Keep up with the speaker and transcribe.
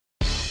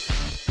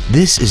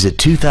This is a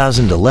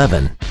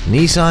 2011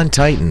 Nissan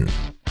Titan.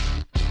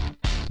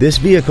 This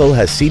vehicle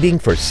has seating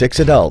for 6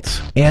 adults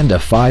and a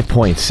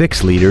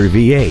 5.6-liter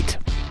V8.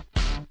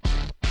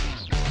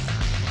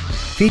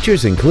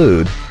 Features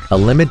include a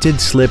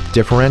limited slip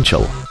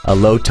differential, a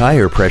low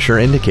tire pressure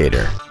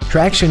indicator,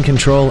 traction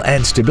control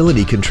and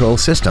stability control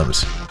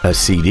systems, a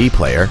CD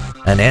player,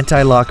 an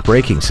anti-lock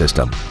braking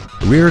system,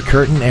 rear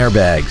curtain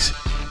airbags,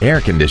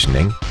 air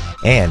conditioning,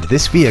 and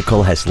this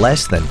vehicle has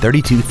less than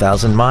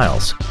 32,000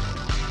 miles.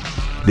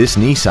 This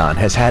Nissan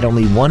has had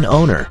only one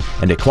owner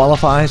and it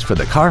qualifies for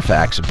the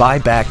Carfax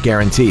buyback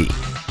guarantee.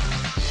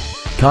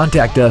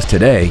 Contact us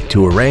today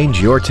to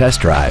arrange your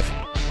test drive.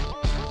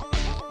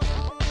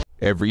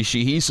 Every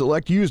Sheehy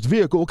Select used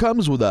vehicle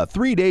comes with a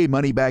 3-day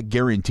money-back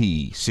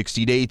guarantee,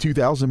 60-day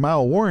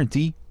 2,000-mile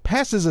warranty,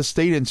 passes a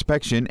state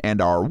inspection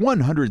and our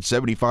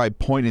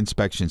 175-point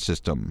inspection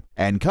system,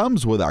 and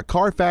comes with a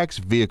Carfax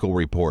vehicle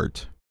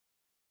report.